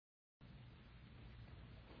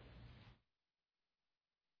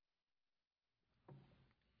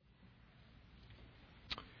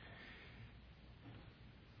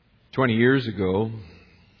20 years ago,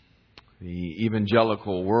 the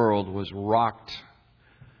evangelical world was rocked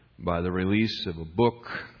by the release of a book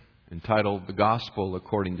entitled The Gospel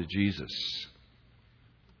According to Jesus.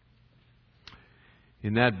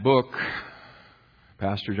 In that book,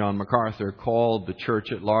 Pastor John MacArthur called the church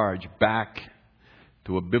at large back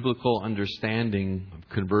to a biblical understanding of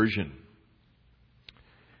conversion,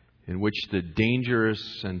 in which the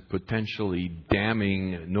dangerous and potentially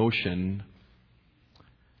damning notion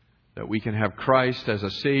that we can have Christ as a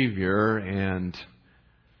Savior and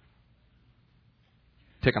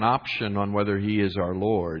take an option on whether He is our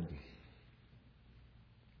Lord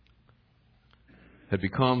had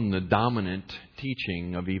become the dominant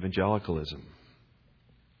teaching of evangelicalism.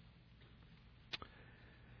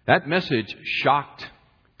 That message shocked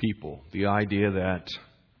people, the idea that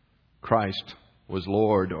Christ was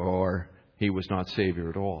Lord or He was not Savior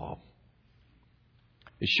at all.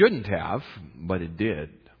 It shouldn't have, but it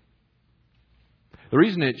did. The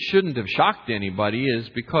reason it shouldn't have shocked anybody is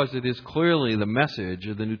because it is clearly the message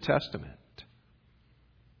of the New Testament.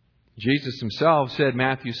 Jesus Himself said,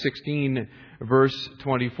 Matthew 16, verse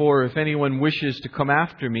 24, "If anyone wishes to come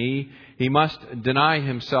after me, he must deny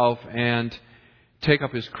himself and take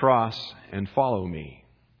up his cross and follow me."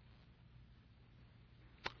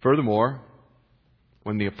 Furthermore,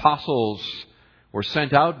 when the apostles were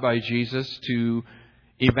sent out by Jesus to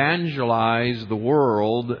evangelize the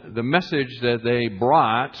world, the message that they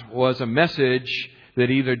brought was a message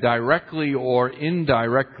that either directly or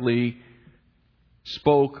indirectly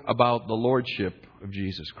spoke about the lordship of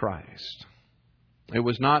Jesus Christ. It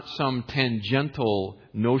was not some tangential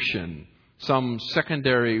notion, some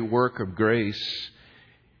secondary work of grace.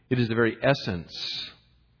 It is the very essence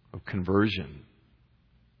of conversion.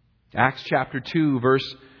 Acts chapter 2,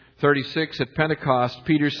 verse 36, at Pentecost,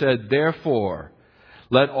 Peter said, "Therefore,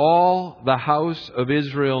 let all the house of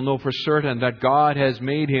Israel know for certain that God has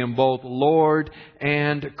made Him both Lord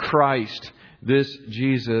and Christ, this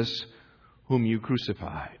Jesus whom you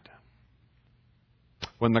crucified."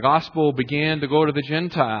 When the gospel began to go to the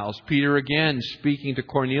Gentiles, Peter again speaking to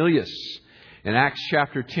Cornelius in Acts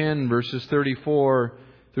chapter 10, verses 34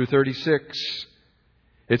 through 36,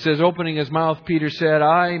 it says, opening his mouth, Peter said,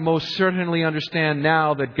 "I most certainly understand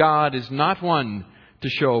now that God is not one to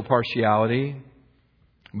show partiality,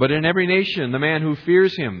 but in every nation, the man who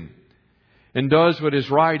fears Him and does what is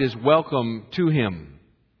right is welcome to Him.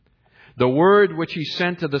 The word which He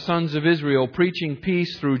sent to the sons of Israel, preaching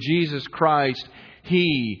peace through Jesus Christ,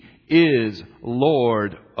 He is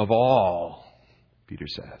Lord of all," Peter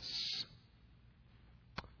says.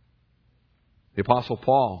 The Apostle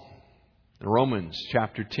Paul in Romans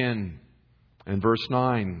chapter 10 and verse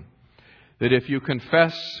 9, that if you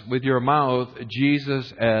confess with your mouth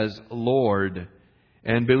Jesus as Lord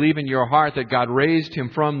and believe in your heart that God raised Him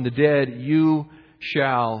from the dead, you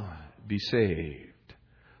shall be saved.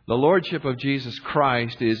 The Lordship of Jesus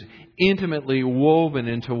Christ is intimately woven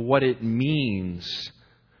into what it means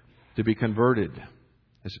to be converted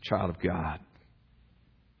as a child of God.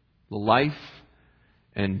 The life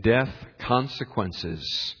and death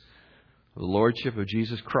consequences of the Lordship of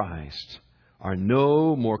Jesus Christ are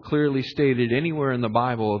no more clearly stated anywhere in the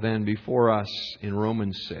Bible than before us in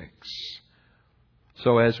Romans 6.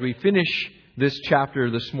 So as we finish this chapter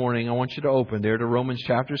this morning, I want you to open there to Romans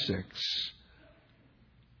chapter 6.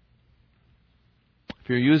 If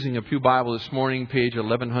you're using a Pew Bible this morning, page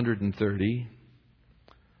 1130.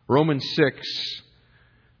 Romans 6,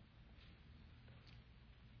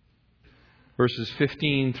 verses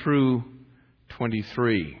 15 through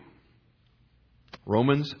 23.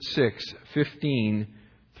 Romans 6, 15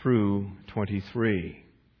 through 23.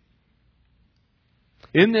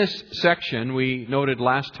 In this section, we noted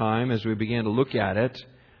last time as we began to look at it,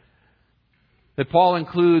 that Paul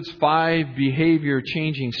includes 5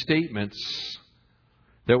 behavior-changing statements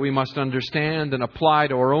that we must understand and apply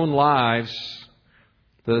to our own lives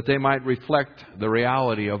so that they might reflect the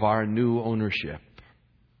reality of our new ownership.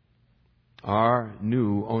 Our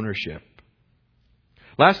new ownership.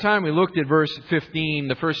 Last time we looked at verse 15,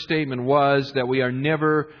 the first statement was that we are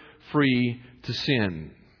never free to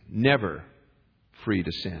sin. Never free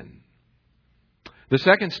to sin. The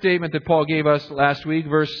second statement that Paul gave us last week,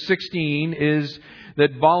 verse 16, is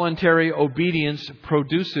that voluntary obedience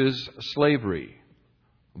produces slavery.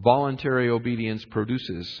 Voluntary obedience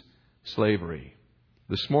produces slavery.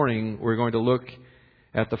 This morning we're going to look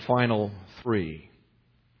at the final 3.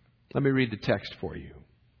 Let me read the text for you.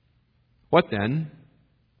 What then?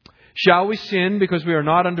 Shall we sin because we are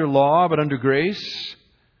not under law but under grace?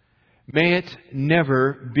 May it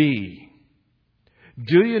never be.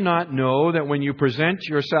 Do you not know that when you present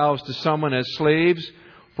yourselves to someone as slaves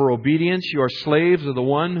For obedience you are slaves of the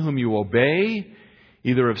one whom you obey,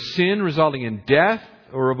 either of sin resulting in death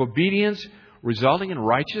or of obedience resulting in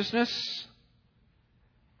righteousness.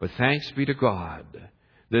 But thanks be to God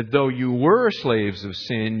that though you were slaves of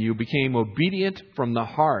sin, you became obedient from the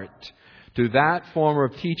heart to that form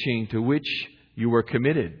of teaching to which you were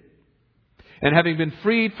committed. And having been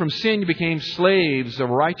freed from sin, you became slaves of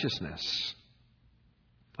righteousness.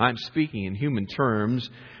 I'm speaking in human terms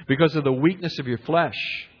because of the weakness of your flesh.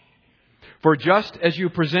 For just as you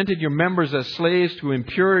presented your members as slaves to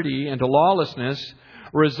impurity and to lawlessness,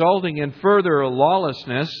 resulting in further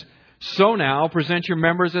lawlessness, so now present your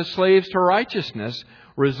members as slaves to righteousness,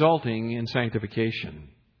 resulting in sanctification.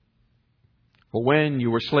 For when you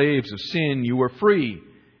were slaves of sin, you were free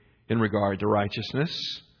in regard to righteousness.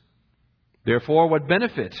 Therefore, what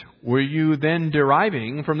benefit were you then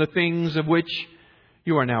deriving from the things of which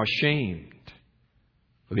you are now ashamed?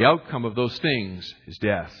 For the outcome of those things is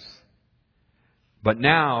death. But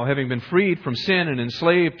now, having been freed from sin and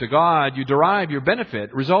enslaved to God, you derive your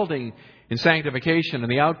benefit, resulting in sanctification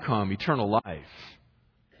and the outcome, eternal life.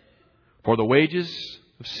 For the wages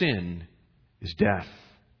of sin is death,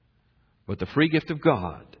 but the free gift of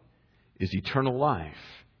God is eternal life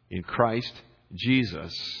in Christ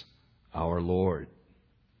Jesus our Lord.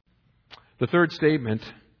 The third statement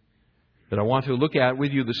that I want to look at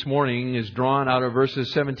with you this morning is drawn out of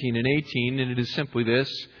verses 17 and 18, and it is simply this: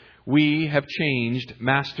 we have changed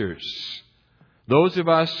masters. Those of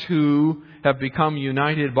us who have become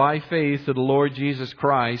united by faith to the Lord Jesus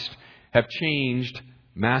Christ have changed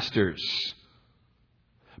masters.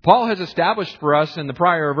 Paul has established for us in the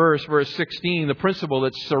prior verse, verse 16, the principle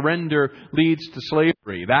that surrender leads to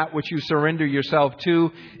slavery. That which you surrender yourself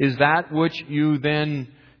to is that which you then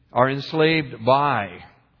are enslaved by.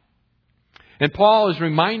 And Paul is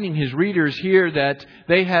reminding his readers here that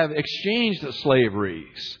they have exchanged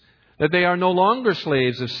slaveries, that they are no longer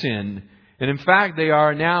slaves of sin, and in fact they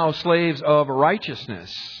are now slaves of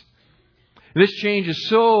righteousness. This change is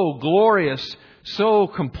so glorious, so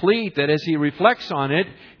complete, that as he reflects on it,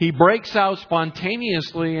 he breaks out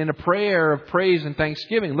spontaneously in a prayer of praise and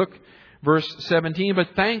thanksgiving. Look, verse 17,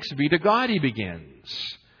 but thanks be to God, he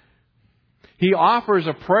begins. He offers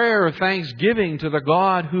a prayer of thanksgiving to the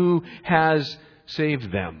God who has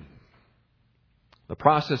saved them. The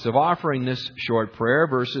process of offering this short prayer,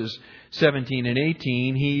 verses 17 and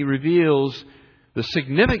 18, he reveals the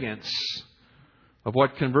significance of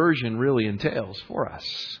what conversion really entails for us.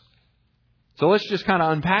 So let's just kind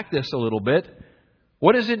of unpack this a little bit.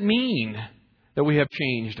 What does it mean that we have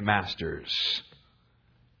changed masters?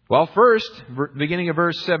 Well, first, beginning of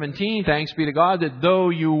verse 17, thanks be to God that though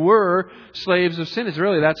you were slaves of sin, it's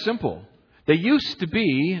really that simple. They used to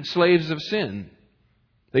be slaves of sin.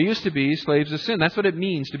 They used to be slaves of sin. That's what it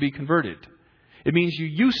means to be converted. It means you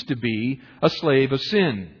used to be a slave of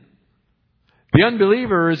sin. The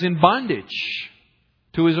unbeliever is in bondage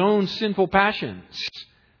to his own sinful passions.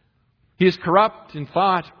 He is corrupt in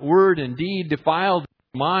thought, word, and deed, defiled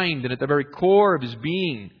in mind, and at the very core of his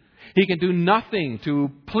being. He can do nothing to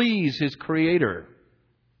please his Creator.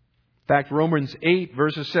 In fact, Romans 8,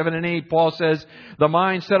 verses 7 and 8, Paul says, the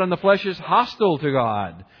mind set on the flesh is hostile to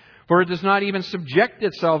God, for it does not even subject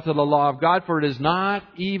itself to the law of God, for it is not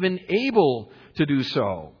even able to do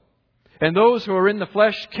so. And those who are in the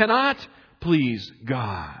flesh cannot please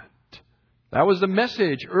God. That was the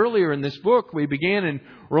message earlier in this book. We began in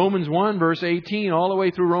Romans 1, verse 18, all the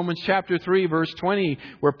way through Romans chapter 3, verse 20,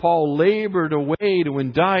 where Paul labored away to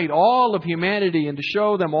indict all of humanity and to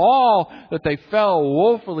show them all that they fell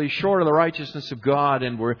woefully short of the righteousness of God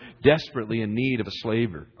and were desperately in need of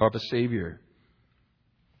a Savior.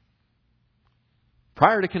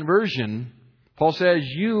 Prior to conversion, Paul says,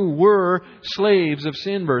 you were slaves of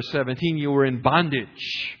sin, verse 17. You were in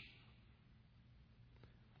bondage.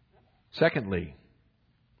 Secondly,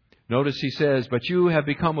 notice he says, but you have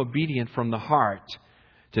become obedient from the heart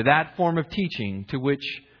to that form of teaching to which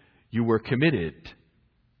you were committed.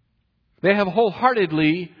 They have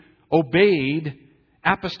wholeheartedly obeyed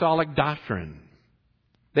apostolic doctrine.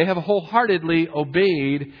 They have wholeheartedly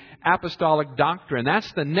obeyed apostolic doctrine.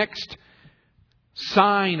 That's the next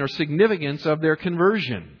sign or significance of their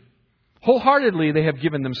conversion. Wholeheartedly they have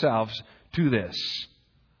given themselves to this.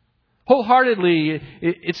 Wholeheartedly,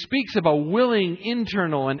 it speaks of a willing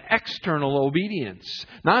internal and external obedience.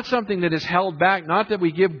 Not something that is held back, not that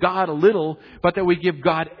we give God a little, but that we give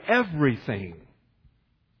God everything.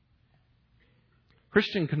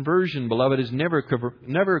 Christian conversion, beloved, is never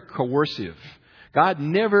coercive. God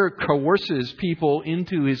never coerces people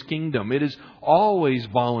into His kingdom. It is always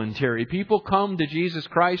voluntary. People come to Jesus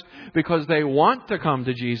Christ because they want to come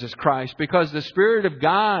to Jesus Christ, because the Spirit of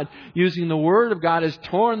God, using the Word of God, has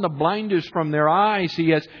torn the blinders from their eyes. He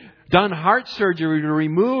has done heart surgery to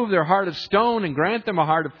remove their heart of stone and grant them a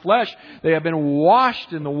heart of flesh. They have been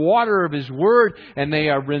washed in the water of His Word, and they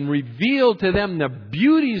have been revealed to them the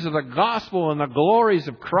beauties of the gospel and the glories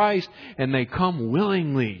of Christ, and they come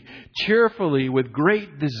willingly, cheerfully, with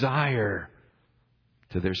great desire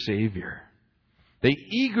to their Savior. They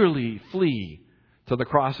eagerly flee to the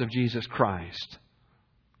cross of Jesus Christ.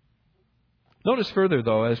 Notice further,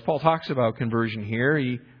 though, as Paul talks about conversion here,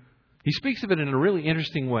 he speaks of it in a really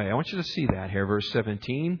interesting way. I want you to see that here, verse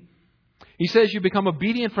 17. He says you become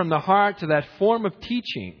obedient from the heart to that form of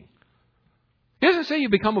teaching. He doesn't say you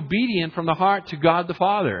become obedient from the heart to God the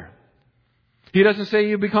Father. He doesn't say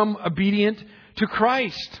you become obedient to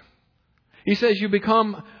Christ. He says you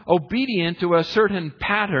become obedient to a certain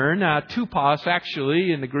pattern, tupos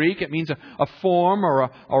actually in the Greek. It means a form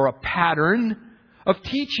or a pattern of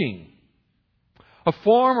teaching. A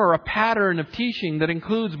form or a pattern of teaching that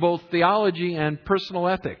includes both theology and personal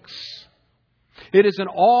ethics. It is an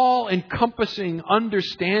all-encompassing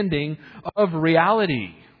understanding of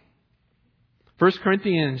reality. 1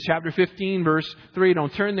 Corinthians chapter 15, verse 3,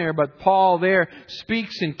 don't turn there, but Paul there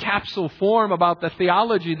speaks in capsule form about the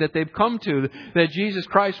theology that they've come to, that Jesus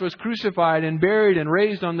Christ was crucified and buried and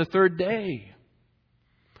raised on the third day.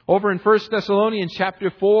 Over in 1 Thessalonians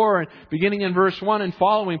chapter 4, beginning in verse 1 and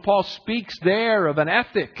following, Paul speaks there of an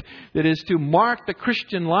ethic that is to mark the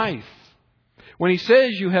Christian life. When he says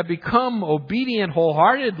you have become obedient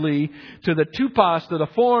wholeheartedly to the tupos, to the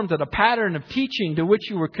form, to the pattern of teaching to which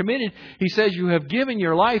you were committed, he says you have given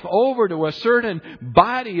your life over to a certain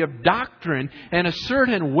body of doctrine and a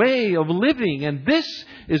certain way of living. And this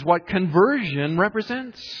is what conversion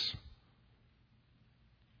represents.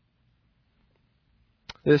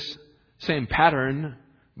 This same pattern,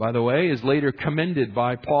 by the way, is later commended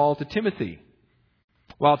by Paul to Timothy.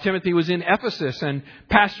 While Timothy was in Ephesus and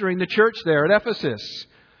pastoring the church there at Ephesus.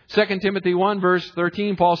 2 Timothy 1 verse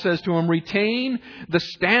 13, Paul says to him, retain the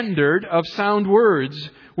standard of sound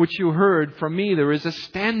words which you heard from me. There is a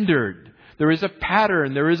standard. There is a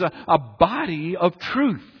pattern. There is a body of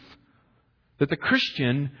truth that the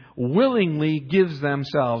Christian willingly gives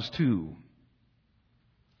themselves to.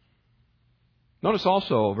 Notice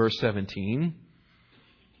also, verse 17,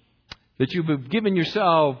 that you've given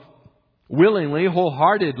yourself willingly,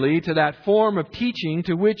 wholeheartedly to that form of teaching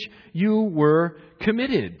to which you were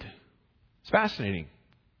committed. It's fascinating.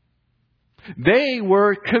 They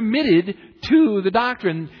were committed to the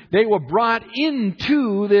doctrine. They were brought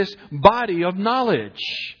into this body of knowledge.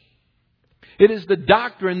 It is the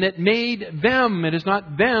doctrine that made them. It is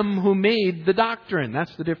not them who made the doctrine.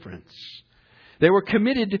 That's the difference. They were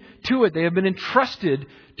committed to it. They have been entrusted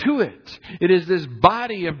to it. It is this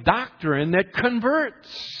body of doctrine that converts.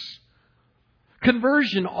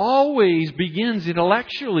 Conversion always begins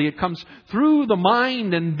intellectually. It comes through the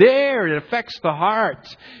mind and there it affects the heart.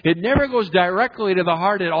 It never goes directly to the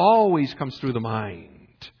heart. It always comes through the mind.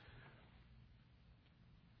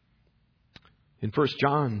 In 1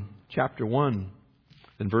 John chapter 1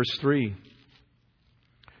 and verse 3,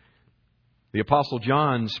 the Apostle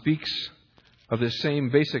John speaks of this same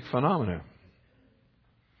basic phenomena.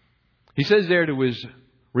 He says there to his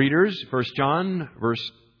readers, 1 John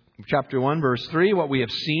chapter 1, verse 3, what we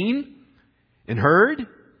have seen and heard,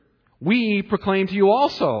 we proclaim to you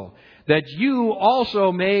also, that you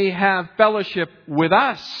also may have fellowship with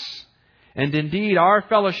us. And indeed, our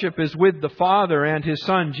fellowship is with the Father and His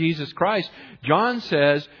Son, Jesus Christ. John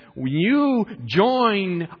says, you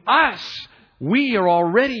join us. We are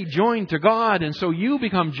already joined to God, and so you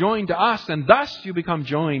become joined to us, and thus you become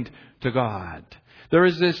joined to God. There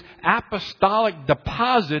is this apostolic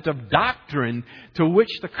deposit of doctrine to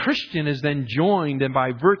which the Christian is then joined, and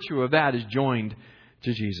by virtue of that is joined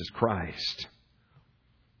to Jesus Christ.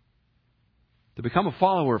 To become a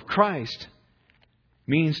follower of Christ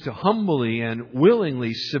means to humbly and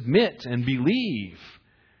willingly submit and believe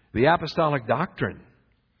the apostolic doctrine,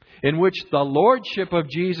 in which the Lordship of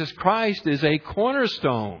Jesus Christ is a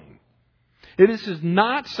cornerstone. This is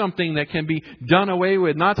not something that can be done away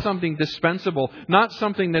with, not something dispensable, not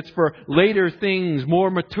something that's for later things,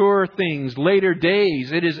 more mature things, later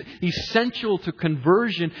days. It is essential to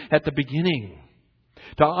conversion at the beginning.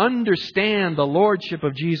 To understand the Lordship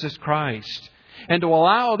of Jesus Christ and to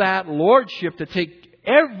allow that Lordship to take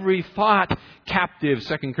every thought captive.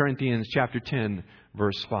 2 Corinthians chapter 10,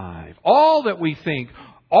 verse 5. All that we think,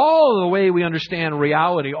 All the way we understand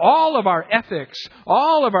reality, all of our ethics,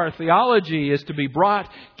 all of our theology is to be brought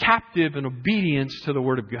captive in obedience to the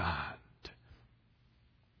Word of God.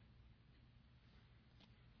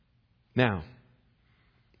 Now,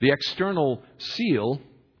 the external seal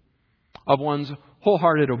of one's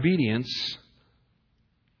wholehearted obedience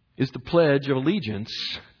is the pledge of allegiance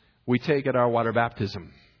we take at our water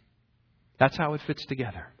baptism. That's how it fits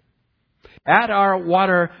together. At our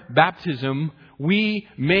water baptism, we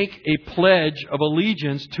make a pledge of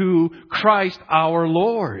allegiance to Christ our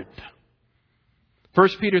Lord.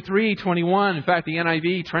 1 Peter 3:21, in fact, the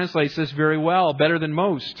NIV translates this very well, better than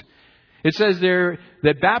most. It says there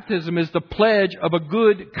that baptism is the pledge of a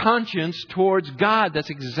good conscience towards God.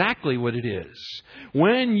 That's exactly what it is.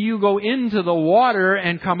 When you go into the water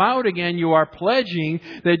and come out again, you are pledging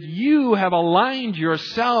that you have aligned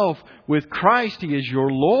yourself with Christ. He is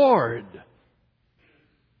your Lord.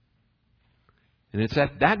 And it's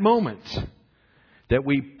at that moment that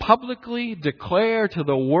we publicly declare to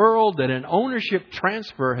the world that an ownership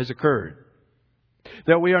transfer has occurred.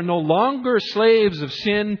 That we are no longer slaves of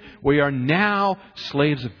sin. We are now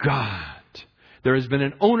slaves of God. There has been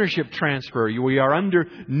an ownership transfer. We are under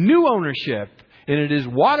new ownership. And it is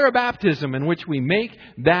water baptism in which we make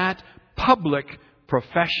that public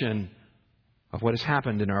profession of what has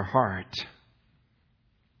happened in our heart.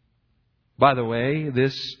 By the way,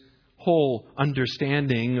 this whole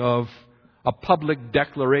understanding of a public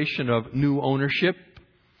declaration of new ownership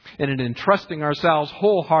and in entrusting ourselves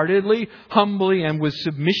wholeheartedly, humbly, and with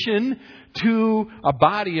submission to a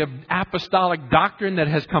body of apostolic doctrine that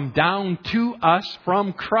has come down to us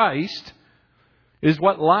from Christ is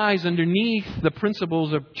what lies underneath the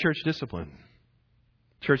principles of church discipline.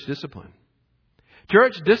 Church discipline.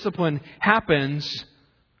 Church discipline happens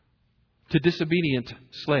to disobedient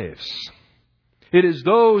slaves. It is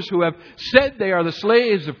those who have said they are the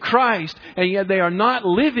slaves of Christ, and yet they are not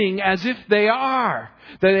living as if they are.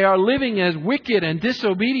 That they are living as wicked and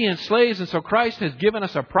disobedient slaves. And so Christ has given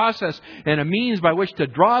us a process and a means by which to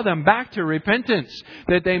draw them back to repentance.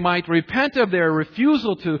 That they might repent of their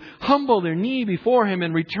refusal to humble their knee before Him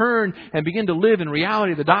and return and begin to live in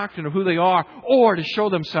reality the doctrine of who they are, or to show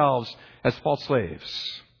themselves as false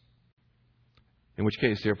slaves. In which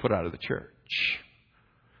case they are put out of the church.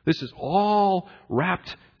 This is all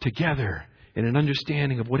wrapped together in an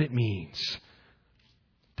understanding of what it means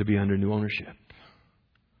to be under new ownership.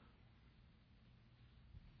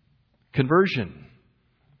 Conversion.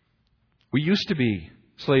 We used to be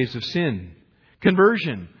slaves of sin.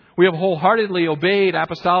 Conversion. We have wholeheartedly obeyed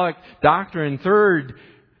apostolic doctrine. Third,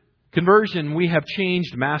 conversion. We have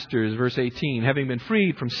changed masters. Verse 18. Having been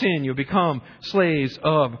freed from sin, you become slaves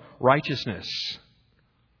of righteousness.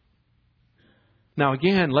 Now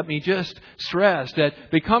again, let me just stress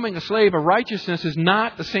that becoming a slave of righteousness is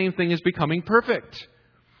not the same thing as becoming perfect.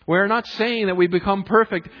 We're not saying that we become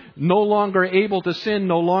perfect, no longer able to sin,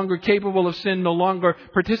 no longer capable of sin, no longer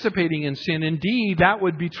participating in sin. Indeed, that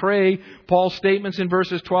would betray Paul's statements in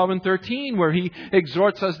verses 12 and 13, where he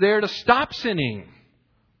exhorts us there to stop sinning.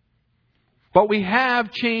 But we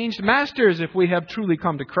have changed masters if we have truly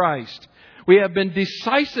come to Christ. We have been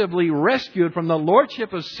decisively rescued from the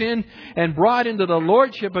lordship of sin and brought into the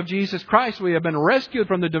lordship of Jesus Christ. We have been rescued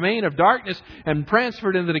from the domain of darkness and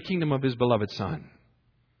transferred into the kingdom of His beloved Son.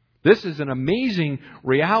 This is an amazing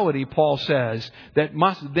reality, Paul says, that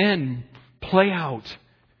must then play out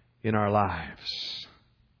in our lives.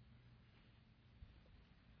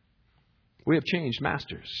 We have changed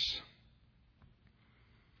masters.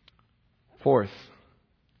 Fourth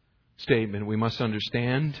statement we must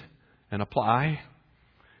understand and apply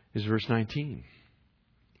is verse 19.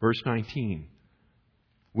 Verse 19.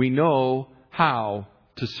 We know how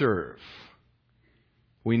to serve.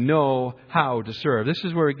 We know how to serve. This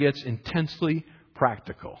is where it gets intensely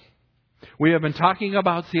practical. We have been talking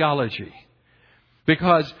about theology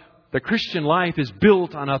because the Christian life is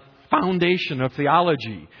built on a foundation of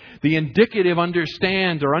theology. The indicative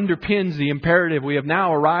understands or underpins the imperative. We have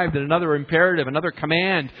now arrived at another imperative, another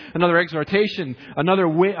command, another exhortation,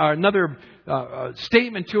 another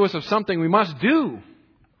statement to us of something we must do.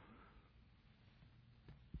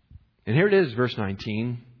 And here it is, verse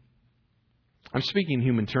 19. I'm speaking in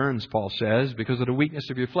human terms, Paul says, because of the weakness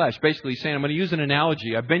of your flesh. Basically saying, I'm going to use an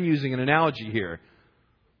analogy. I've been using an analogy here.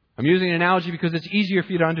 I'm using an analogy because it's easier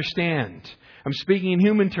for you to understand. I'm speaking in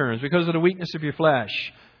human terms because of the weakness of your flesh.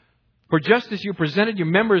 For just as you presented your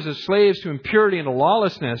members as slaves to impurity and to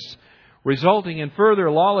lawlessness, resulting in further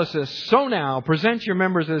lawlessness, so now present your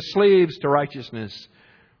members as slaves to righteousness,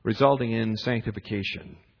 resulting in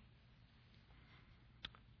sanctification.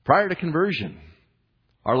 Prior to conversion,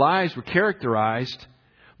 our lives were characterized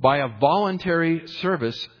by a voluntary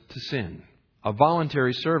service to sin. A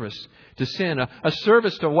voluntary service to sin. A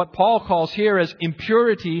service to what Paul calls here as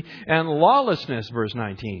impurity and lawlessness, verse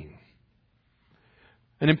 19.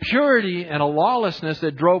 An impurity and a lawlessness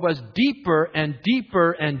that drove us deeper and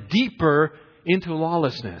deeper and deeper into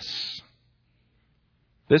lawlessness.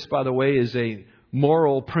 This, by the way, is a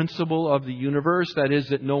moral principle of the universe. That is,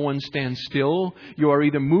 that no one stands still. You are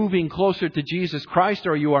either moving closer to Jesus Christ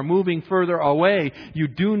or you are moving further away. You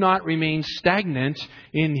do not remain stagnant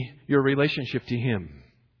in your relationship to Him.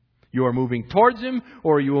 You are moving towards Him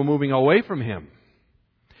or you are moving away from Him.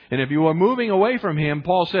 And if you are moving away from Him,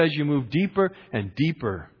 Paul says you move deeper and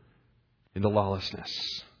deeper into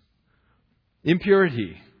lawlessness.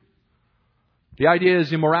 Impurity. The idea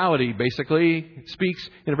is immorality, basically. It speaks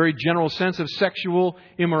in a very general sense of sexual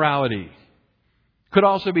immorality. Could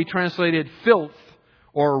also be translated filth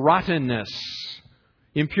or rottenness.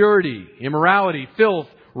 Impurity, immorality, filth,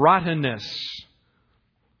 rottenness.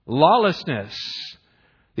 Lawlessness.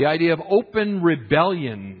 The idea of open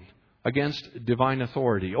rebellion against divine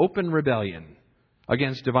authority. Open rebellion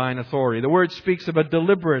against divine authority. The word speaks of a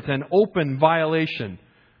deliberate and open violation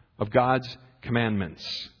of God's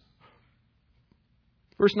commandments.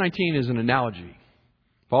 Verse 19 is an analogy.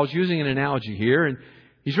 Paul's using an analogy here, and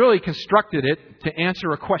he's really constructed it to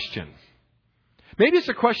answer a question. Maybe it's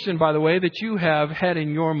a question, by the way, that you have had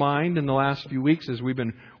in your mind in the last few weeks as we've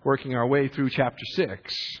been working our way through chapter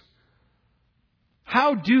 6.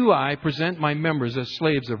 How do I present my members as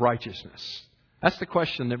slaves of righteousness? That's the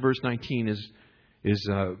question that verse 19 is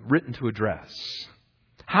written to address.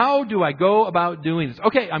 How do I go about doing this?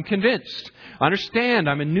 Okay, I'm convinced. Understand,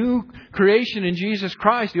 I'm a new creation in Jesus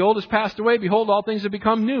Christ. The old has passed away. Behold, all things have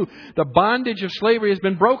become new. The bondage of slavery has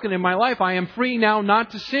been broken in my life. I am free now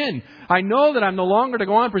not to sin. I know that I'm no longer to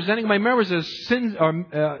go on presenting my members as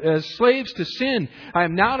slaves to sin. I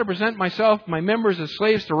am now to present my members as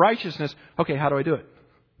slaves to righteousness. Okay, how do I do it?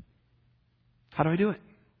 How do I do it?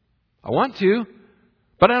 I want to,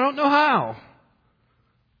 but I don't know how.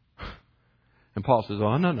 And Paul says,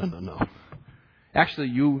 oh, no. Actually,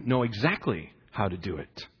 you know exactly how to do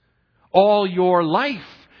it. All your life,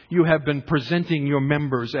 you have been presenting your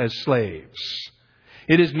members as slaves.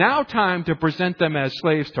 It is now time to present them as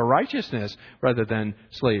slaves to righteousness rather than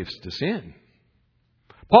slaves to sin.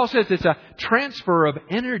 Paul says it's a transfer of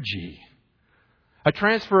energy. A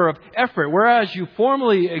transfer of effort. Whereas you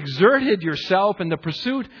formerly exerted yourself in the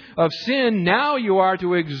pursuit of sin, now you are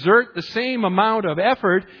to exert the same amount of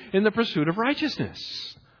effort in the pursuit of righteousness.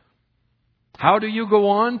 How do you go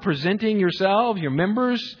on presenting yourselves, your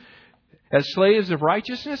members, as slaves of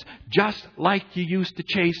righteousness? Just like you used to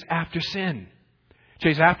chase after sin.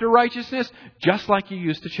 Chase after righteousness, just like you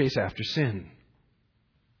used to chase after sin.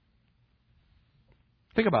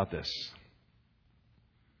 Think about this.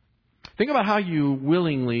 Think about how you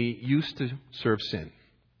willingly used to serve sin.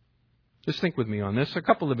 Just think with me on this. A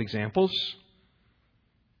couple of examples.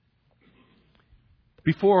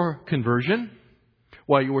 Before conversion,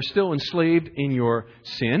 while you were still enslaved in your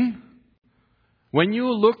sin, when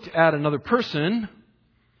you looked at another person,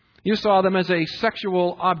 you saw them as a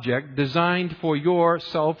sexual object designed for your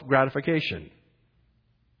self-gratification.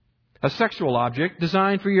 A sexual object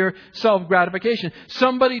designed for your self-gratification.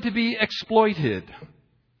 Somebody to be exploited.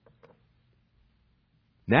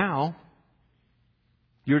 Now,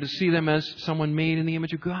 you're to see them as someone made in the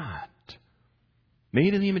image of God.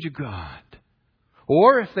 Made in the image of God.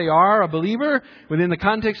 Or if they are a believer within the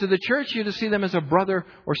context of the church, you're to see them as a brother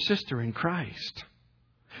or sister in Christ.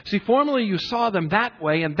 See, formerly you saw them that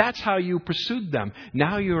way, and that's how you pursued them.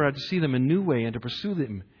 Now you are to see them a new way and to pursue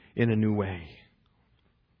them in a new way.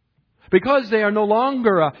 Because they are no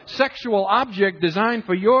longer a sexual object designed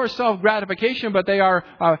for your self-gratification, but they are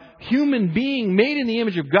a human being made in the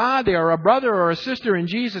image of God. They are a brother or a sister in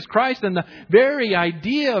Jesus Christ. And the very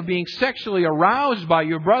idea of being sexually aroused by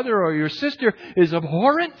your brother or your sister is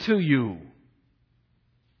abhorrent to you.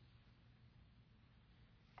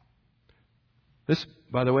 This,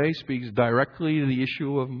 by the way, speaks directly to the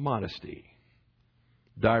issue of modesty.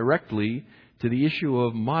 Directly to the issue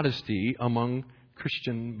of modesty among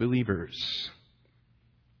Christian believers.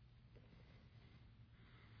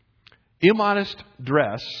 Immodest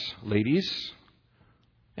dress, ladies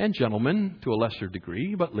and gentlemen to a lesser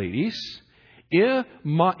degree, but ladies,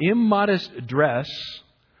 immodest dress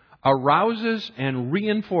arouses and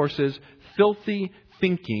reinforces filthy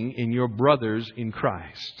thinking in your brothers in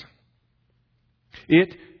Christ.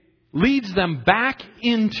 It leads them back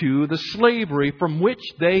into the slavery from which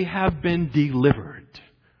they have been delivered.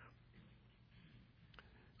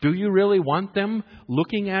 Do you really want them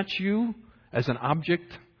looking at you as an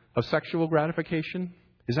object of sexual gratification?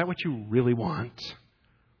 Is that what you really want?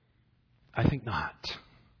 I think not.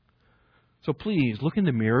 So please, look in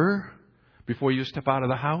the mirror before you step out of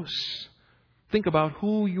the house. Think about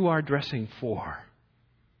who you are dressing for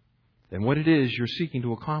and what it is you're seeking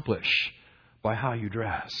to accomplish by how you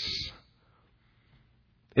dress.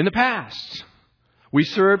 In the past, we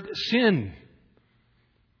served sin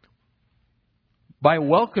by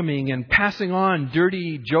welcoming and passing on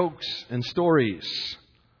dirty jokes and stories.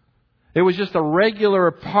 It was just a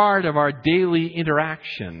regular part of our daily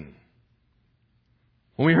interaction.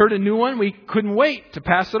 When we heard a new one, we couldn't wait to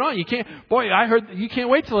pass it on. You can't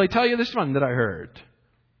wait till I tell you this one that I heard.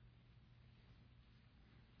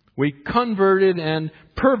 We converted and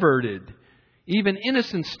perverted even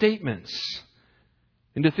innocent statements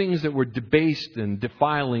into things that were debased and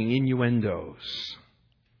defiling innuendos.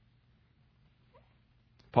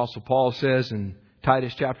 Apostle Paul says in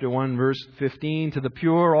Titus chapter 1, verse 15, to the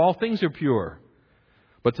pure, all things are pure.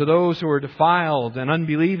 But to those who are defiled and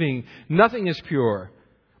unbelieving, nothing is pure.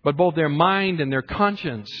 But both their mind and their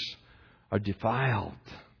conscience are defiled.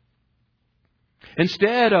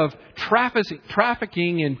 Instead of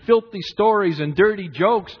trafficking in filthy stories and dirty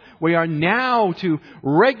jokes, we are now to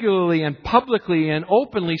regularly and publicly and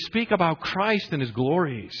openly speak about Christ and His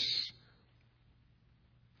glories.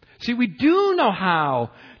 See, we do know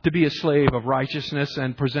how to be a slave of righteousness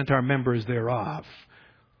and present our members thereof.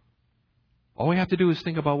 All we have to do is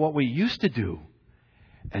think about what we used to do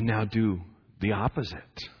and now do the opposite.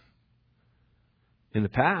 In the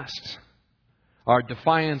past, our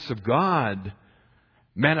defiance of God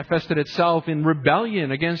manifested itself in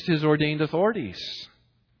rebellion against His ordained authorities.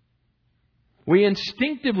 We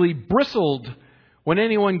instinctively bristled when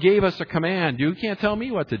anyone gave us a command. You can't tell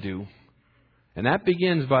me what to do. And that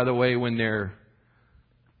begins, by the way, when they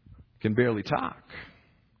can barely talk.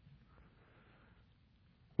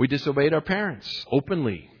 We disobeyed our parents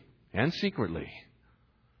openly and secretly.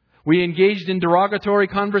 We engaged in derogatory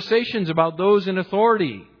conversations about those in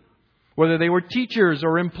authority, whether they were teachers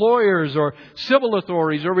or employers or civil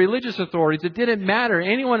authorities or religious authorities. It didn't matter.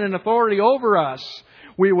 Anyone in authority over us,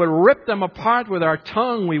 we would rip them apart with our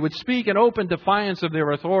tongue. We would speak in open defiance of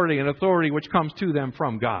their authority, an authority which comes to them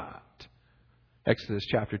from God. Exodus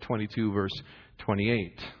chapter 22, verse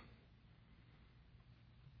 28.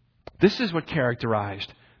 This is what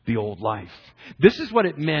characterized the old life. This is what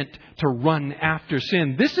it meant to run after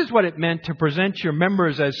sin. This is what it meant to present your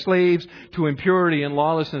members as slaves to impurity and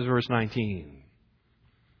lawlessness, verse 19.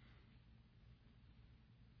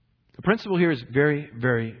 The principle here is very,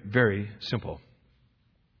 very, very simple.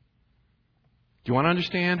 Do you want to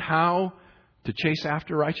understand how to chase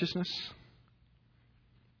after righteousness?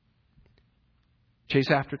 Chase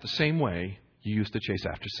after it the same way you used to chase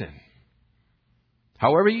after sin.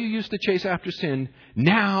 However you used to chase after sin,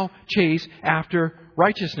 now chase after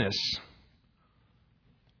righteousness.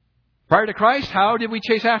 Prior to Christ, how did we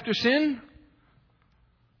chase after sin?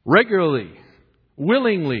 Regularly,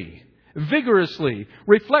 willingly, vigorously,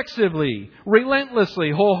 reflexively, relentlessly,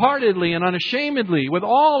 wholeheartedly, and unashamedly. With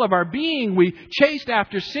all of our being, we chased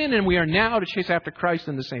after sin, and we are now to chase after Christ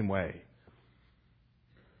in the same way.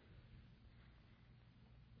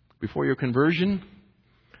 Before your conversion,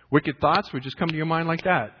 wicked thoughts would just come to your mind like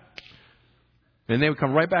that. And they would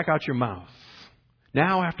come right back out your mouth.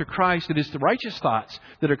 Now, after Christ, it is the righteous thoughts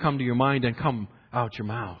that are come to your mind and come out your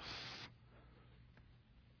mouth.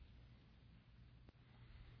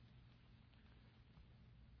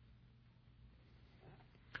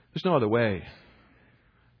 There's no other way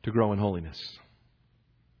to grow in holiness.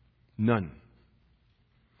 None.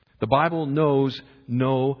 The Bible knows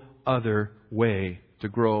no other way to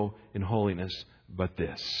grow in holiness but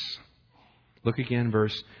this. Look again,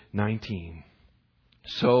 verse 19.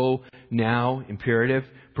 So now, imperative,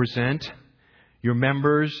 present your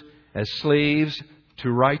members as slaves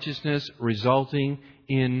to righteousness, resulting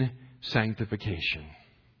in sanctification.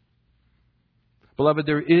 Beloved,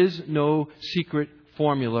 there is no secret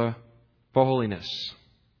formula for holiness.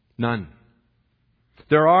 None.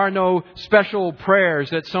 There are no special prayers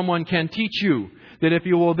that someone can teach you, that if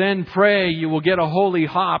you will then pray, you will get a holy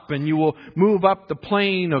hop and you will move up the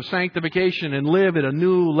plane of sanctification and live at a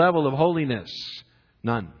new level of holiness.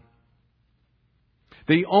 None.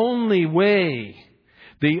 The only way,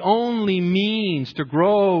 the only means to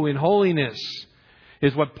grow in holiness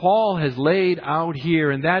is what Paul has laid out here,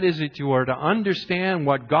 and that is that you are to understand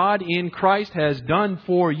what God in Christ has done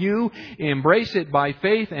for you, embrace it by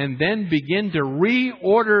faith, and then begin to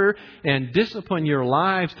reorder and discipline your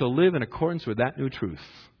lives to live in accordance with that new truth.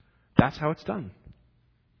 That's how it's done.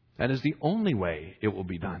 That is the only way it will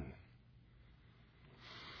be done.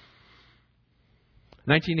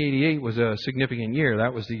 1988 was a significant year.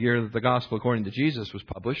 That was the year that the Gospel According to Jesus was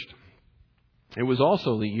published. It was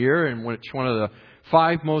also the year in which one of the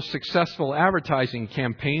 5 most successful advertising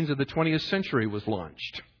campaigns of the 20th century was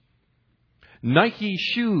launched. Nike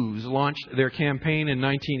Shoes launched their campaign in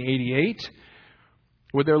 1988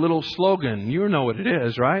 with their little slogan. You know what it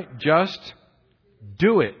is, right? Just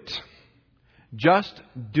do it. Just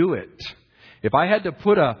do it. If I had to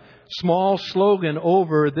put a small slogan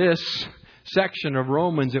over this section of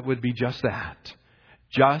Romans, it would be just that.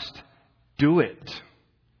 Just do it.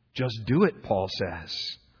 Just do it, Paul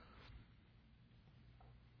says.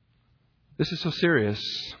 This is so serious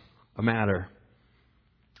a matter.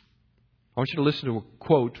 I want you to listen to a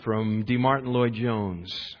quote from D. Martin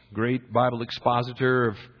Lloyd-Jones, great Bible expositor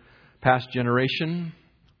of past generation,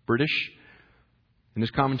 British. In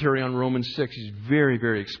his commentary on Romans 6, he's very,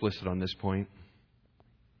 very explicit on this point.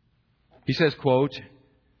 He says, quote,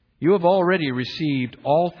 "You have already received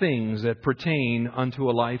all things that pertain unto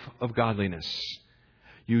a life of godliness.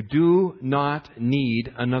 You do not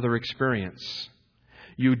need another experience.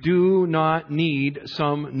 You do not need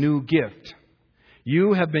some new gift.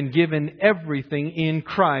 You have been given everything in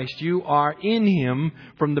Christ. You are in Him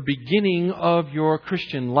from the beginning of your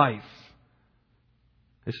Christian life."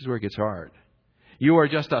 This is where it gets hard. You are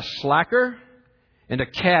just a slacker and a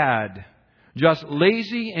cad, just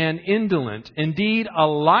lazy and indolent, indeed a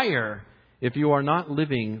liar, if you are not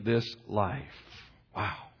living this life.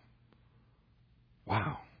 Wow.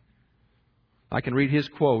 Wow. I can read his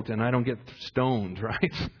quote and I don't get stoned,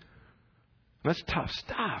 right? That's tough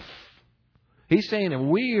stuff. He's saying if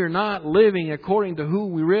we are not living according to who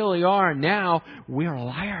we really are now, we are a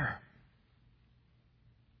liar.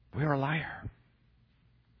 We are a liar.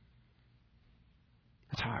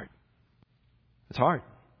 It's hard. It's hard.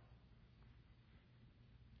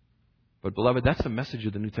 But beloved, that's the message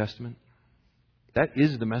of the New Testament. That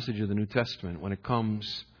is the message of the New Testament when it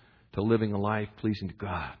comes to living a life pleasing to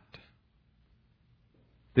God.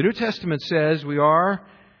 The New Testament says we are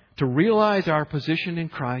to realize our position in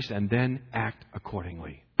Christ and then act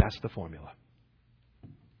accordingly. That's the formula.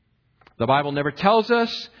 The Bible never tells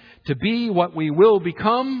us to be what we will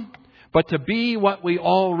become, but to be what we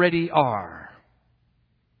already are.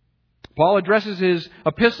 Paul addresses his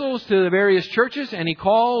epistles to the various churches and he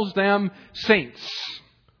calls them saints.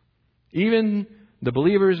 Even the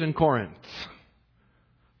believers in Corinth,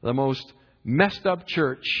 the most messed up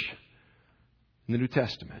church in the New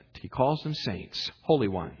Testament. He calls them saints, holy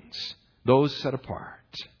ones, those set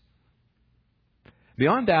apart.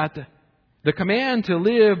 Beyond that, the command to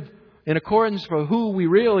live in accordance with who we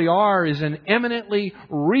really are is an eminently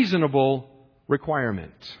reasonable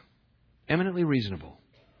requirement. Eminently reasonable.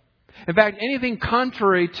 In fact, anything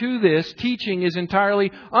contrary to this teaching is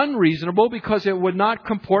entirely unreasonable because it would not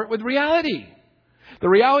comport with reality. The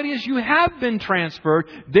reality is you have been transferred,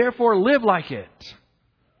 therefore live like it.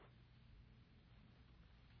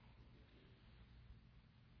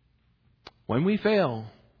 When we fail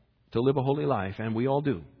to live a holy life, and we all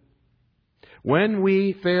do, when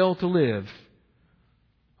we fail to live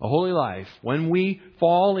a holy life, when we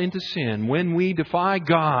fall into sin, when we defy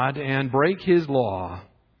God and break His law,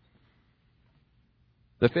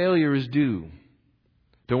 the failure is due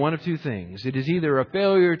to one of two things. It is either a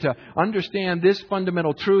failure to understand this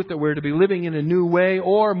fundamental truth that we're to be living in a new way,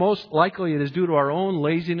 or most likely it is due to our own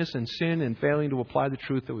laziness and sin and failing to apply the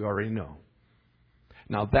truth that we already know.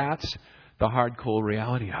 Now that's the hard, cold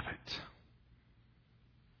reality of it.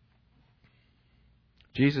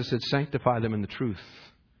 Jesus said, "Sanctify them in the truth.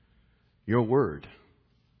 Your word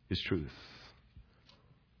is truth."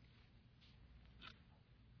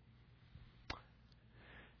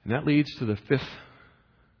 And that leads to the fifth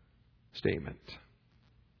statement.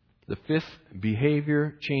 The fifth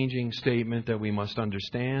behavior-changing statement that we must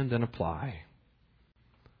understand and apply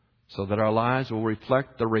so that our lives will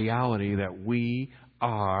reflect the reality that we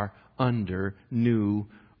are under new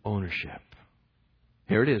ownership.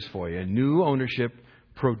 Here it is for you. New ownership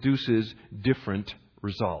produces different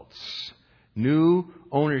results. New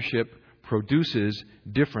ownership produces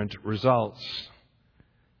different results.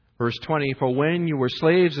 Verse 20, "For when you were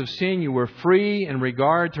slaves of sin, you were free in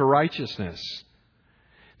regard to righteousness.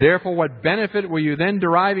 Therefore, what benefit were you then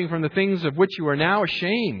deriving from the things of which you are now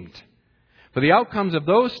ashamed? For the outcomes of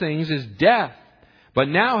those things is death. But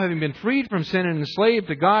now, having been freed from sin and enslaved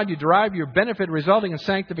to God, you derive your benefit resulting in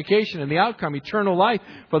sanctification and the outcome, eternal life.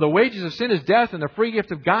 For the wages of sin is death, and the free gift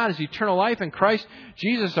of God is eternal life in Christ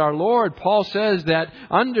Jesus our Lord." Paul says that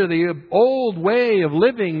under the old way of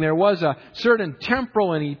living, there was a certain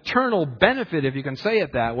temporal and eternal benefit, if you can say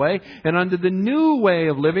it that way. And under the new way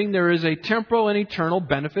of living, there is a temporal and eternal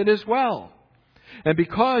benefit as well. And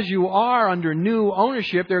because you are under new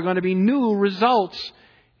ownership, there are going to be new results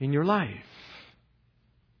in your life.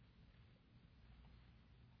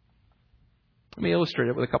 Let me illustrate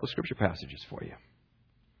it with a couple of scripture passages for you.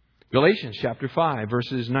 Galatians chapter 5,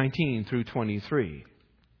 verses 19 through 23.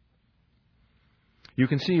 You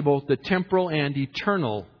can see both the temporal and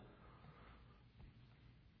eternal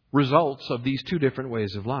results of these two different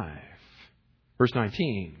ways of life. Verse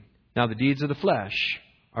 19. Now the deeds of the flesh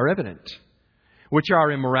are evident, which are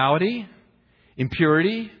immorality,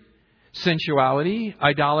 impurity, sensuality,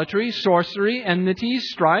 idolatry, sorcery, enmity,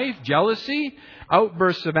 strife, jealousy,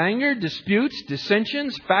 outbursts of anger, disputes,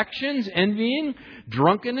 dissensions, factions, envying,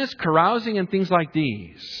 drunkenness, carousing, and things like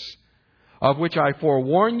these, of which I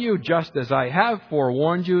forewarn you, just as I have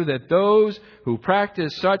forewarned you, that those who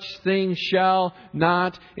practice such things shall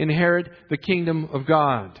not inherit the kingdom of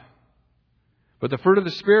God. But the fruit of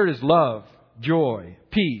the Spirit is love, joy,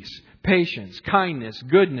 peace, patience, kindness,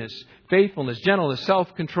 goodness, faithfulness, gentleness,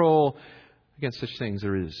 self-control. Against such things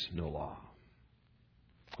there is no law.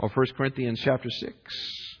 Or 1 Corinthians chapter 6,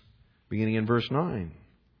 beginning in verse 9.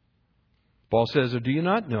 Paul says, do you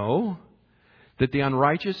not know that the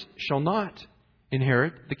unrighteous shall not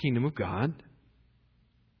inherit the kingdom of God?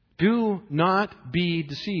 Do not be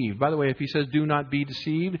deceived. By the way, if he says do not be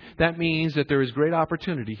deceived, that means that there is great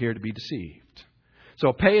opportunity here to be deceived.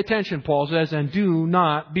 So pay attention, Paul says, and do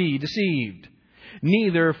not be deceived.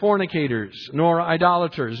 Neither fornicators, nor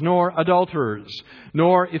idolaters, nor adulterers,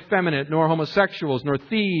 nor effeminate, nor homosexuals, nor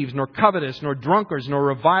thieves, nor covetous, nor drunkards, nor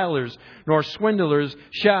revilers, nor swindlers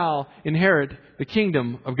shall inherit the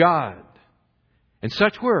kingdom of God. And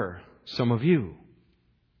such were some of you.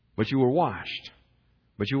 But you were washed,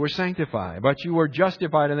 but you were sanctified, but you were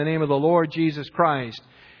justified in the name of the Lord Jesus Christ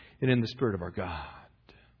and in the Spirit of our God.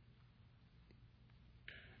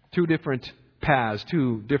 Two different paths,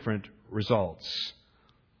 two different results.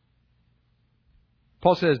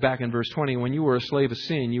 Paul says back in verse 20, when you were a slave of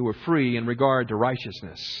sin, you were free in regard to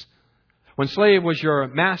righteousness. When slave was your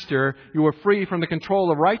master, you were free from the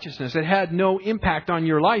control of righteousness. It had no impact on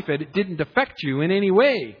your life. It didn't affect you in any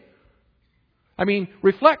way. I mean,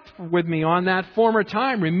 reflect with me on that former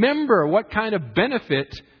time. Remember what kind of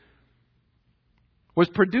benefit was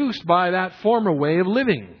produced by that former way of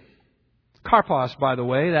living. Karpos, by the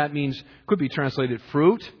way, that means, could be translated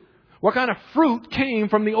fruit. What kind of fruit came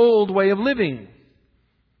from the old way of living?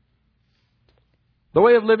 The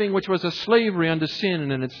way of living which was a slavery unto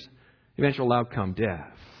sin and its eventual outcome,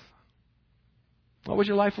 death. What was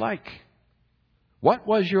your life like? What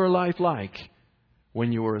was your life like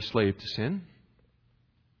when you were a slave to sin?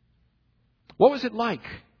 What was it like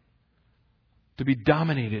to be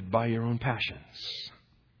dominated by your own passions?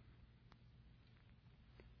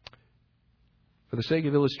 For the sake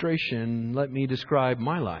of illustration, let me describe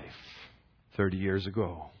my life 30 years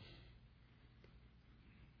ago.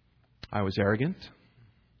 I was arrogant,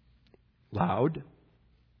 loud,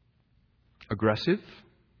 aggressive,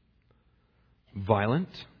 violent,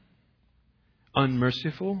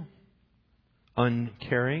 unmerciful,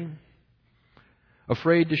 uncaring,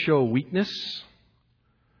 afraid to show weakness,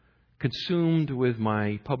 consumed with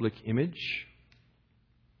my public image.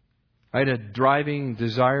 I had a driving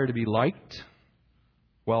desire to be liked,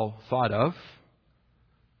 well thought of,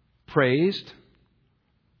 praised,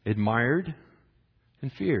 admired,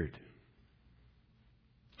 and feared.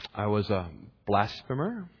 I was a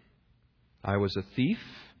blasphemer, I was a thief,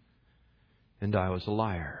 and I was a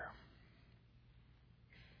liar.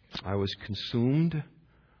 I was consumed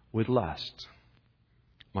with lust.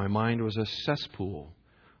 My mind was a cesspool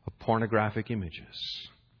of pornographic images.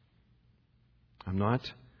 I'm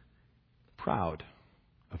not proud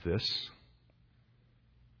of this,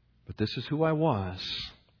 but this is who I was.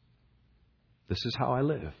 This is how I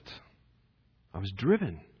lived. I was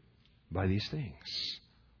driven by these things.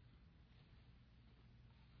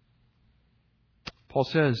 Paul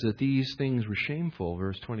says that these things were shameful.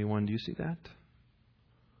 Verse 21, do you see that?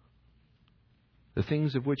 The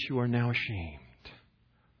things of which you are now ashamed.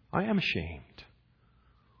 I am ashamed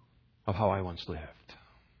of how I once lived.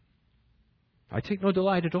 I take no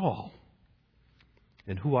delight at all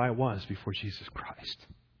in who I was before Jesus Christ.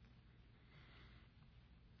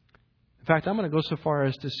 In fact, I'm going to go so far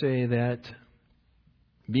as to say that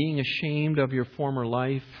being ashamed of your former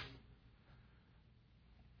life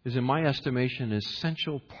is, in my estimation, an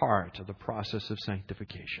essential part of the process of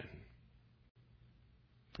sanctification.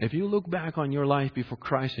 If you look back on your life before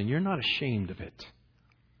Christ and you're not ashamed of it,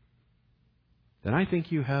 then I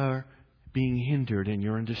think you are being hindered in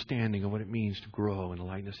your understanding of what it means to grow in the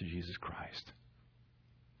likeness of Jesus Christ.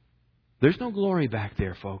 There's no glory back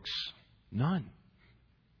there, folks. None.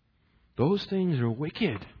 Those things are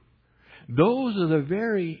wicked. Those are the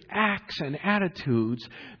very acts and attitudes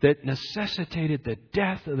that necessitated the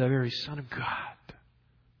death of the very Son of God.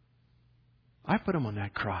 I put Him on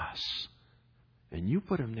that cross, and you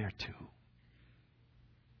put Him there too.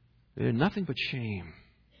 They're nothing but shame.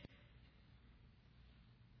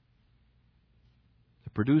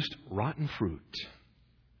 They produced rotten fruit.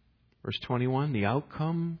 Verse 21, the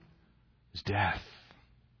outcome is death.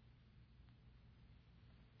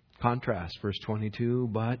 Contrast, verse 22,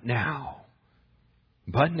 but now,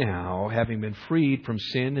 having been freed from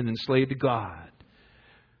sin and enslaved to God,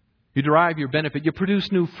 you derive your benefit, you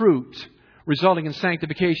produce new fruit, resulting in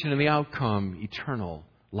sanctification and the outcome, eternal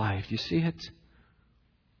life. Do you see it?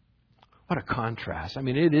 What a contrast. I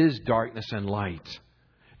mean, it is darkness and light,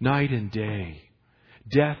 night and day,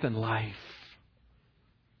 death and life.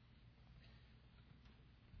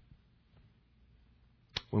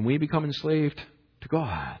 When we become enslaved to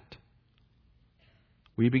God,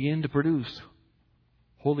 we begin to produce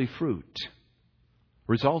holy fruit,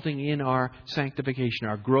 resulting in our sanctification,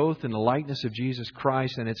 our growth in the likeness of Jesus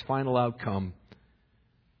Christ, and its final outcome,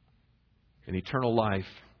 an eternal life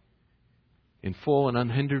in full and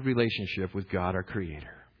unhindered relationship with God, our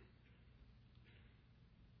Creator.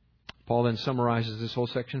 Paul then summarizes this whole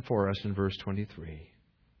section for us in verse 23.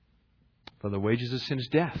 For the wages of sin is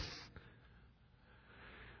death,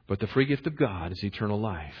 but the free gift of God is eternal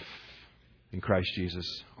life in Christ Jesus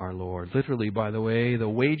our Lord. Literally, by the way, the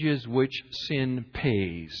wages which sin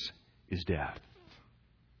pays is death.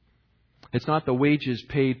 It's not the wages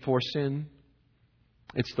paid for sin.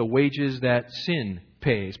 It's the wages that sin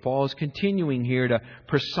pays. Paul is continuing here to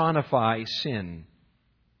personify sin.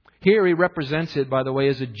 Here he represents it, by the way,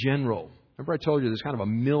 as a general. Remember I told you there's kind of a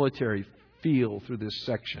military feel through this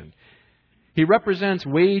section. He represents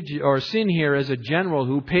sin here as a general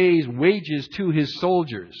who pays wages to his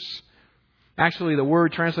soldiers. Actually, the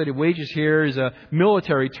word translated wages here is a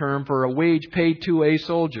military term for a wage paid to a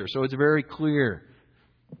soldier. So it's very clear,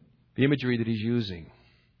 the imagery that he's using.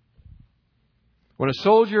 When a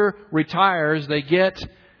soldier retires, they get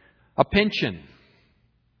a pension.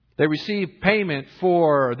 They receive payment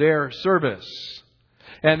for their service.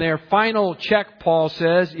 And their final check, Paul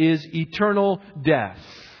says, is eternal death.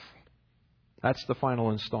 That's the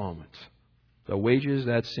final installment. The wages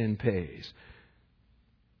that sin pays.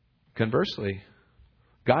 Conversely,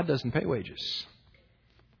 God doesn't pay wages.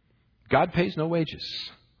 God pays no wages,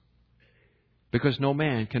 because no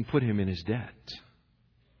man can put Him in his debt.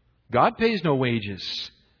 God pays no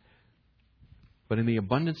wages, but in the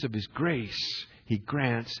abundance of His grace, He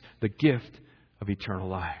grants the gift of eternal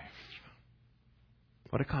life.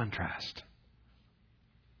 What a contrast.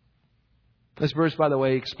 This verse, by the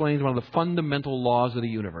way, explains one of the fundamental laws of the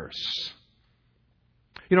universe.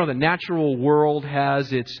 You know, the natural world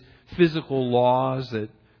has its physical laws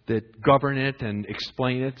that govern it and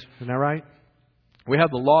explain it. Isn't that right? We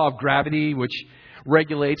have the law of gravity, which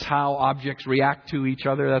regulates how objects react to each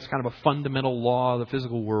other. That's kind of a fundamental law of the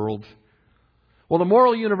physical world. Well, the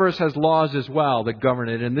moral universe has laws as well that govern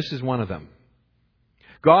it, and this is one of them.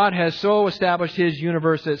 God has so established His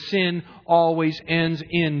universe that sin always ends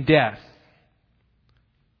in death.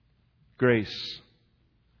 Grace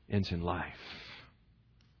ends in life.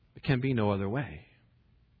 It can be no other way.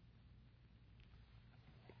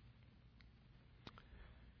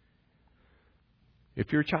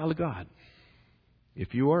 If you're a child of God,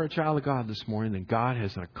 if you are a child of God this morning, then God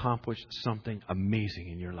has accomplished something amazing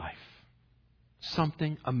in your life.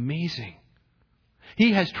 Something amazing.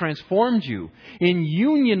 He has transformed you. In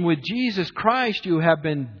union with Jesus Christ, you have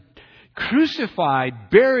been crucified,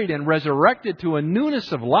 buried, and resurrected to a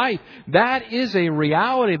newness of life. That is a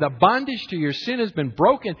reality. The bondage to your sin has been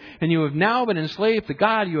broken, and you have now been enslaved to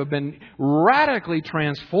God. You have been radically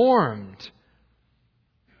transformed.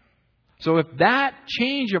 So if that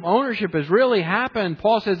change of ownership has really happened,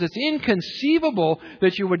 Paul says it's inconceivable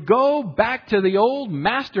that you would go back to the old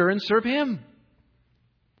master and serve him.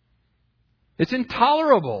 It's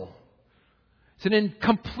intolerable. It's an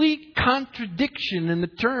incomplete contradiction in the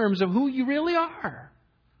terms of who you really are.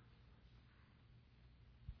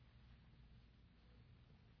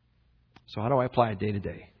 So how do I apply it day to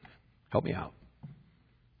day? Help me out.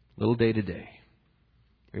 Little day to day.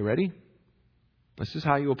 Are you ready? This is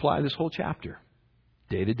how you apply this whole chapter.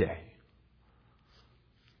 Day to day.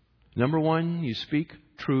 Number one, you speak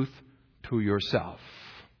truth to yourself.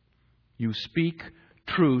 You speak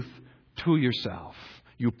truth to yourself.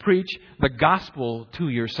 You preach the gospel to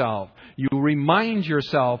yourself. You remind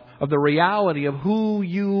yourself of the reality of who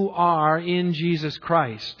you are in Jesus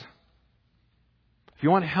Christ. If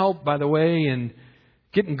you want help, by the way, in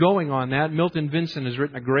getting going on that, Milton Vincent has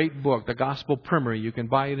written a great book, The Gospel Primer. You can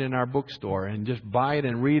buy it in our bookstore and just buy it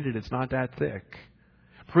and read it. It's not that thick.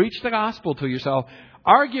 Preach the gospel to yourself.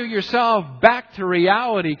 Argue yourself back to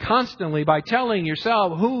reality constantly by telling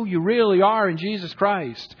yourself who you really are in Jesus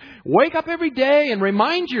Christ. Wake up every day and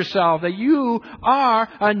remind yourself that you are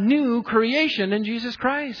a new creation in Jesus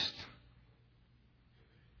Christ.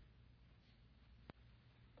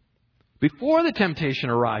 Before the temptation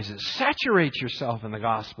arises, saturate yourself in the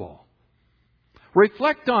gospel.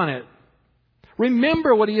 Reflect on it.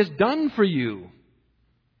 Remember what He has done for you.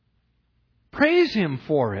 Praise Him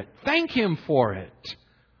for it. Thank Him for it.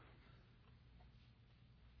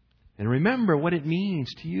 And remember what it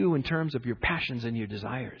means to you in terms of your passions and your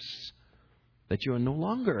desires. That you are no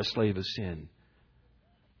longer a slave of sin,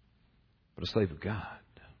 but a slave of God.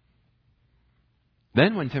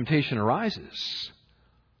 Then when temptation arises,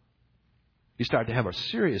 you start to have a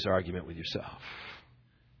serious argument with yourself.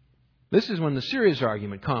 This is when the serious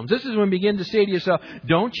argument comes. This is when you begin to say to yourself,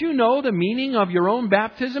 don't you know the meaning of your own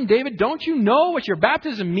baptism? David, don't you know what your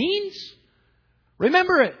baptism means?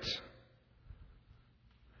 Remember it.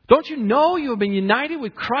 Don't you know you have been united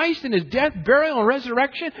with Christ in His death, burial, and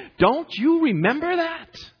resurrection? Don't you remember that?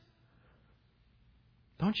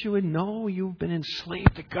 Don't you know you've been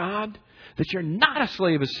enslaved to God? That you're not a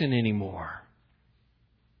slave of sin anymore?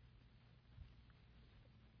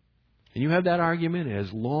 And you have that argument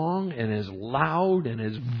as long and as loud and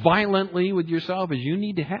as violently with yourself as you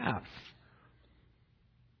need to have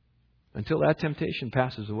until that temptation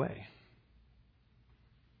passes away.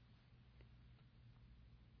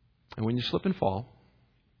 And when you slip and fall,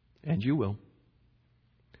 and you will,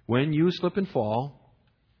 when you slip and fall,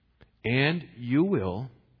 and you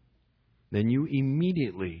will, then you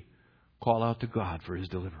immediately call out to God for His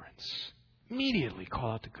deliverance. Immediately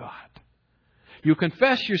call out to God. You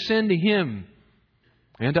confess your sin to Him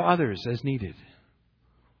and to others as needed.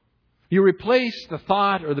 You replace the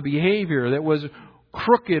thought or the behavior that was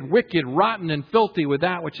crooked, wicked, rotten, and filthy with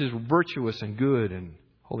that which is virtuous and good and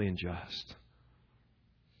holy and just.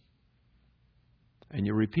 And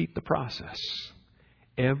you repeat the process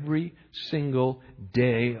every single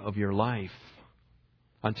day of your life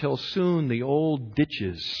until soon the old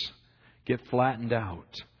ditches get flattened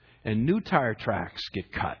out and new tire tracks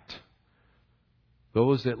get cut.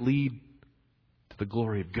 Those that lead to the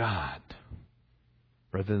glory of God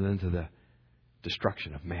rather than to the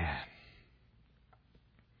destruction of man.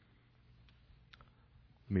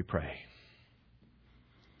 Let me pray.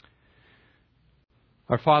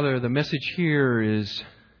 Our Father, the message here is,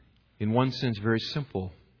 in one sense, very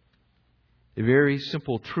simple. A very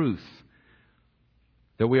simple truth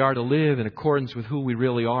that we are to live in accordance with who we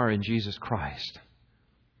really are in Jesus Christ.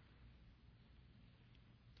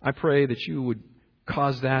 I pray that You would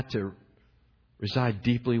cause that to reside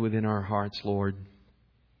deeply within our hearts, Lord.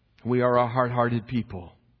 We are a hard-hearted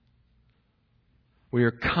people. We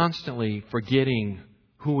are constantly forgetting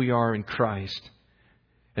who we are in Christ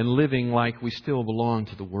and living like we still belong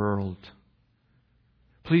to the world.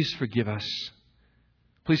 Please forgive us.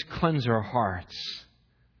 Please cleanse our hearts.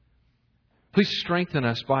 Please strengthen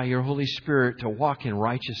us by Your Holy Spirit to walk in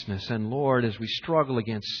righteousness. And Lord, as we struggle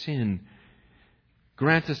against sin,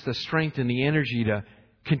 grant us the strength and the energy to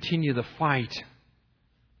continue the fight.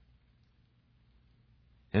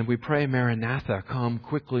 And we pray, Maranatha, come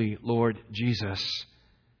quickly, Lord Jesus,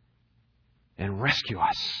 and rescue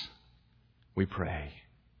us, we pray.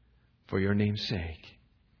 For Your name's sake.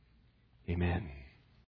 Amen.